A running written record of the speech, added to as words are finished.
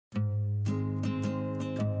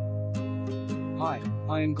Hi,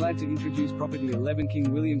 I am glad to introduce property 11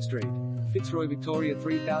 King William Street, Fitzroy, Victoria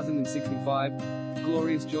 3065,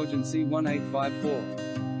 glorious Georgian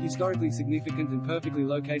C1854. Historically significant and perfectly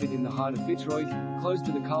located in the heart of Fitzroy, close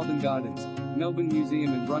to the Carlton Gardens, Melbourne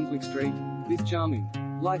Museum and Brunswick Street, this charming,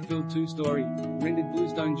 light-filled two-storey, rendered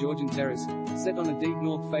bluestone Georgian terrace, set on a deep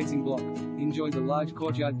north-facing block, enjoys a large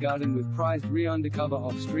courtyard garden with prized rear undercover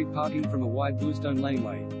off-street parking from a wide bluestone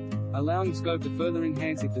laneway, allowing scope to further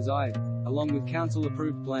enhance if desired. Along with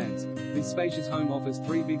council-approved plans, this spacious home offers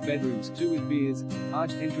 3 big bedrooms, 2 with beers,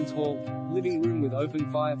 arched entrance hall, living room with open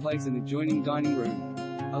fireplace and adjoining dining room.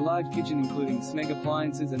 A large kitchen including Smeg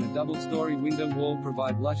appliances and a double-story window wall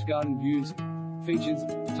provide lush garden views. Features,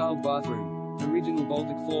 tiled bathroom, original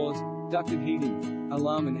Baltic floors, ducted heating,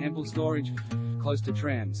 alarm and ample storage, close to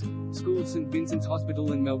trams, schools St Vincent's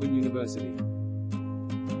Hospital and Melbourne University.